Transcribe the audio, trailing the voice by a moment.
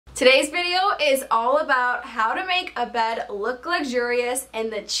Today's video is all about how to make a bed look luxurious in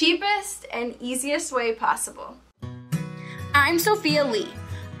the cheapest and easiest way possible. I'm Sophia Lee.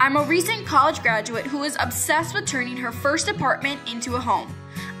 I'm a recent college graduate who is obsessed with turning her first apartment into a home.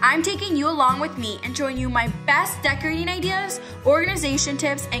 I'm taking you along with me and showing you my best decorating ideas, organization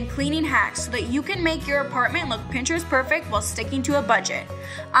tips, and cleaning hacks so that you can make your apartment look Pinterest perfect while sticking to a budget.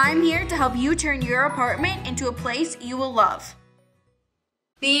 I'm here to help you turn your apartment into a place you will love.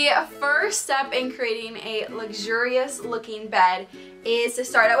 The first step in creating a luxurious looking bed is to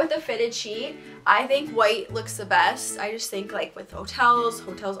start out with a fitted sheet. I think white looks the best. I just think like with hotels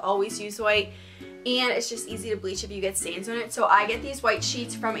always use white, and it's just easy to bleach if you get stains on it. So I get these white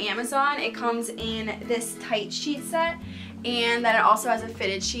sheets from Amazon. It comes in this tight sheet set, and then it also has a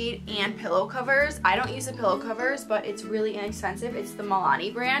fitted sheet and pillow covers. I don't use the pillow covers, but it's really inexpensive. It's the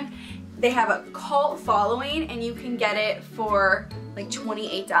Milani brand. They have a cult following, and you can get it for like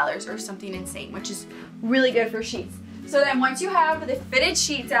 $28 or something insane, which is really good for sheets. So then once you have the fitted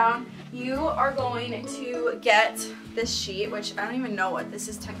sheet down, you are going to get this sheet, which I don't even know what this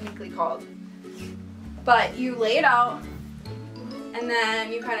is technically called. But you lay it out, and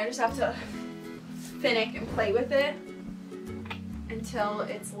then you kind of just have to finick and play with it until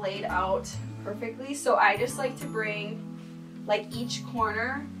it's laid out perfectly. So I just like to bring like each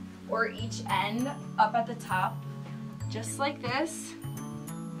corner or each end up at the top, just like this.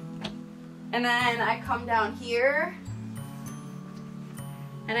 And then I come down here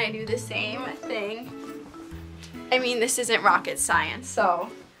and I do the same thing. I mean, this isn't rocket science, so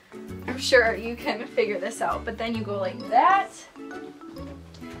I'm sure you can figure this out. But then you go like that. And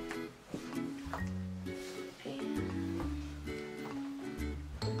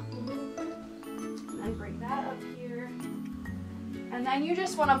then bring that up here. And then you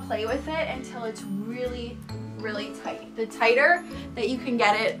just want to play with it until it's really, really tight. The tighter that you can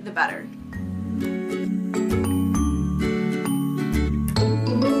get it, the better.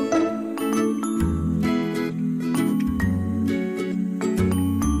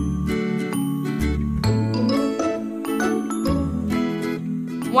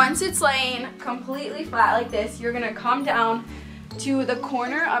 Once it's laying completely flat like this, you're going to come down to the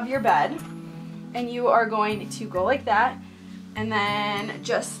corner of your bed, and you are going to go like that and then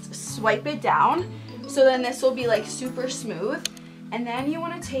just swipe it down. So then this will be like super smooth. And then you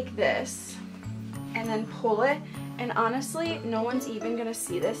want to take this and then pull it. And honestly, no one's even going to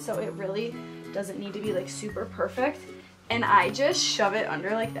see this, so it really doesn't need to be like super perfect. And I just shove it under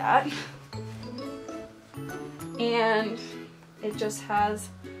like that. And it just has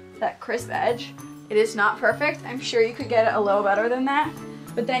that crisp edge. It is not perfect. I'm sure you could get it a little better than that.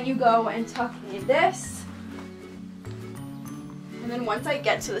 But then you go and tuck in this. And then once I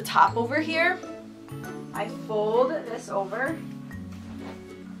get to the top over here, I fold this over.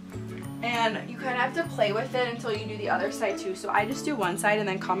 And you kind of have to play with it until you do the other side too. So I just do one side and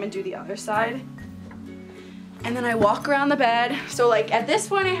then come and do the other side. And then I walk around the bed. So like at this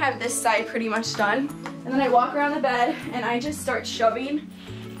point I have this side pretty much done. And then I walk around the bed and I just start shoving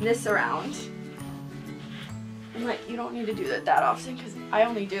this around. And like, you don't need to do that often because I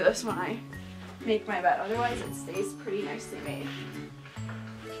only do this when I make my bed. Otherwise it stays pretty nicely made.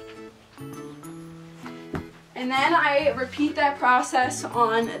 And then I repeat that process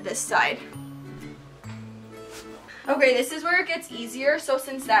on this side. Okay, this is where it gets easier. So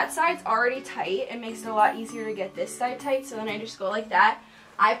since that side's already tight, it makes it a lot easier to get this side tight. So then I just go like that.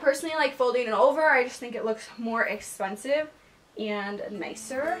 I personally like folding it over. I just think it looks more expensive and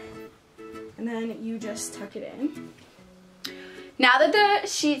nicer. And then you just tuck it in. Now that the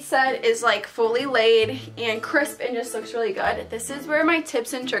sheet set is like fully laid and crisp and just looks really good, this is where my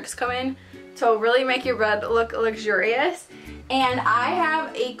tips and tricks come in to really make your bed look luxurious. And I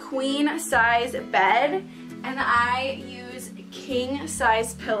have a queen size bed, and I use king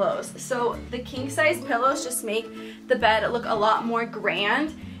size pillows. So the king size pillows just make the bed look a lot more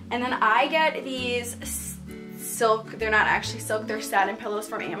grand. And then I get these silk, they're not actually silk, they're satin pillows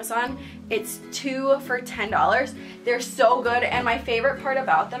from Amazon. It's 2 for $10. They're so good, and my favorite part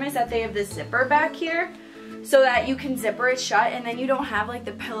about them is that they have this zipper back here so that you can zipper it shut, and then you don't have like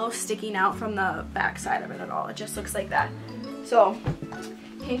the pillow sticking out from the back side of it at all. It just looks like that. So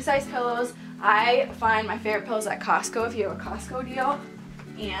king size pillows. I find my favorite pillows at Costco if you have a Costco deal,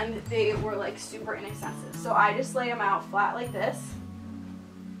 and they were like super inexpensive. So I just lay them out flat like this,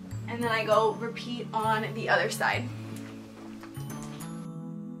 and then I go repeat on the other side.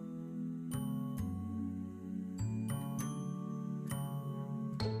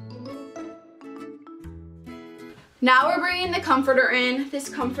 Now we're bringing the comforter in. This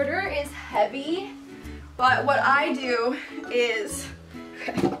comforter is heavy, but what I do is,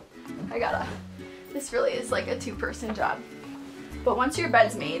 this really is like a two-person job. But once your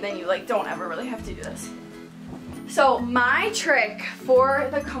bed's made, then you like don't ever really have to do this. So my trick for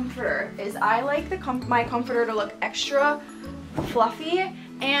the comforter is I like my comforter to look extra fluffy,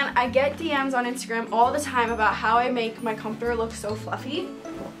 and I get DMs on Instagram all the time about how I make my comforter look so fluffy,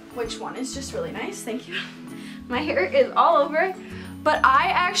 which one is just really nice, thank you. My hair is all over, but I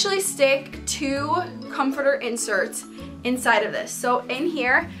actually stick 2 comforter inserts inside of this. So in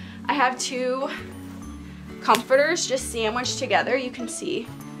here, I have 2 comforters just sandwiched together. You can see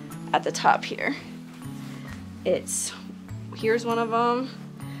at the top here. Here's one of them.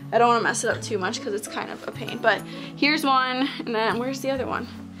 I don't want to mess it up too much because it's kind of a pain, but here's one, and then where's the other one?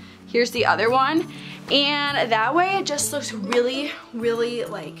 Here's the other one, and that way it just looks really, really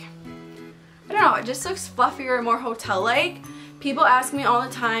like, I don't know, it just looks fluffier and more hotel-like. People ask me all the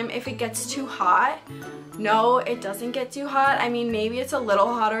time if it gets too hot. No, it doesn't get too hot. I mean, maybe it's a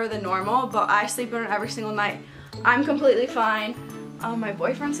little hotter than normal, but I sleep in it every single night. I'm completely fine. My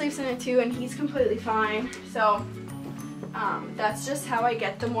boyfriend sleeps in it too, and he's completely fine. So that's just how I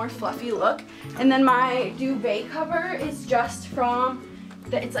get the more fluffy look. And then my duvet cover is just from,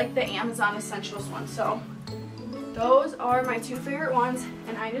 it's like the Amazon Essentials one. So those are my 2 favorite ones,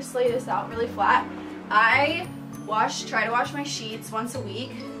 and I just lay this out really flat. I try to wash my sheets once a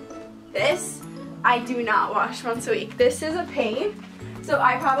week. This, I do not wash once a week. This is a pain. So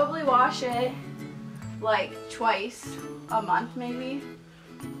I probably wash it like twice a month maybe,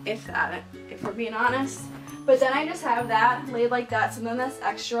 if that, if we're being honest. But then I just have that laid like that, so then that's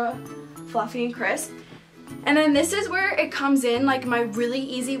extra fluffy and crisp. And then this is where it comes in, like my really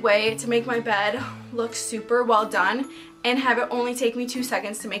easy way to make my bed look super well done and have it only take me 2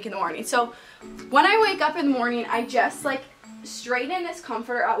 seconds to make in the morning. So when I wake up in the morning, I just like straighten this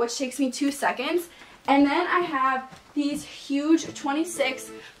comforter out, which takes me 2 seconds. And then I have these huge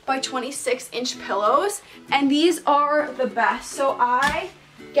 26 by 26 inch pillows, and these are the best. So I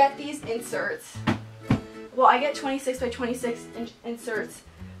get these inserts. Well, I get 26 by 26 inch inserts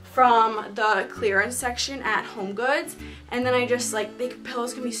from the clearance section at HomeGoods, and then I just like, the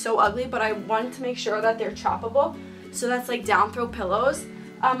pillows can be so ugly, but I want to make sure that they're choppable. So that's like down throw pillows.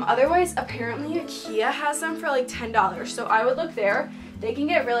 Otherwise, apparently IKEA has them for like $10, so I would look there. They can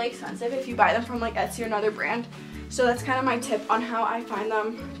get really expensive if you buy them from like Etsy or another brand. So that's kind of my tip on how I find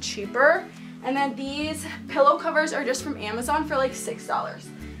them cheaper. And then these pillow covers are just from Amazon for like $6.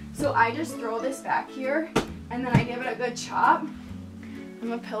 So I just throw this back here, and then I give it a good chop.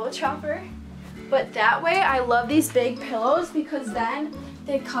 I'm a pillow chopper. But that way, I love these big pillows because then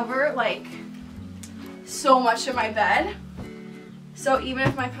they cover like so much of my bed. So even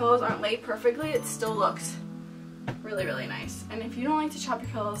if my pillows aren't laid perfectly, it still looks really, really nice. And if you don't like to chop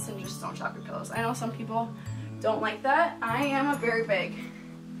your pillows, then just don't chop your pillows. I know some people don't like that. I am a very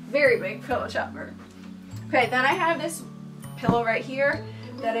big pillow chopper. Okay, then I have this pillow right here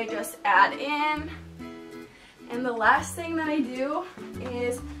that I just add in. And the last thing that I do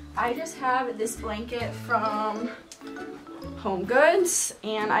is I just have this blanket from HomeGoods,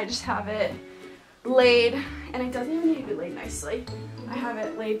 and I just have it laid, and it doesn't even need to be laid nicely. I have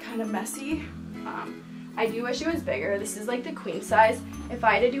it laid kind of messy. I do wish it was bigger. This is like the queen size. If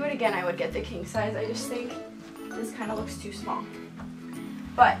I had to do it again, I would get the king size. I just think this kind of looks too small.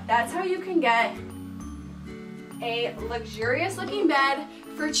 But that's how you can get a luxurious looking bed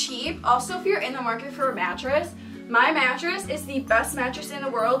for cheap. Also, if you're in the market for a mattress, my mattress is the best mattress in the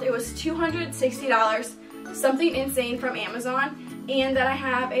world. It was $260, something insane, from Amazon. And then I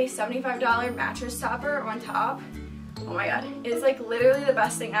have a $75 mattress topper on top. Oh my god, it's like literally the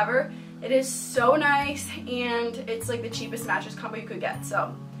best thing ever. It is so nice, and it's like the cheapest mattress combo you could get.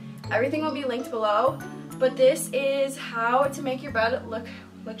 So everything will be linked below. But this is how to make your bed look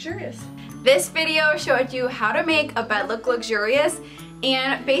luxurious. This video showed you how to make a bed look luxurious,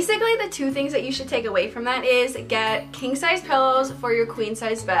 and basically the 2 things that you should take away from that is get king size pillows for your queen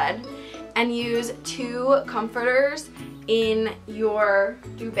size bed, and use 2 comforters in your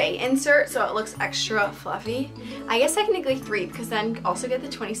duvet insert so it looks extra fluffy. I guess technically 3, because then also get the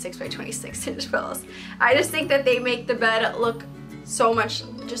 26 by 26 inch pillows. I just think that they make the bed look so much,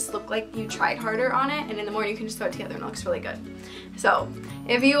 just look like you tried harder on it, and in the morning you can just throw it together and it looks really good. So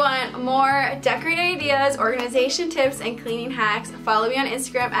if you want more decorating ideas, organization tips, and cleaning hacks, follow me on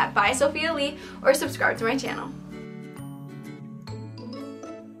Instagram at @BySophiaLee or subscribe to my channel.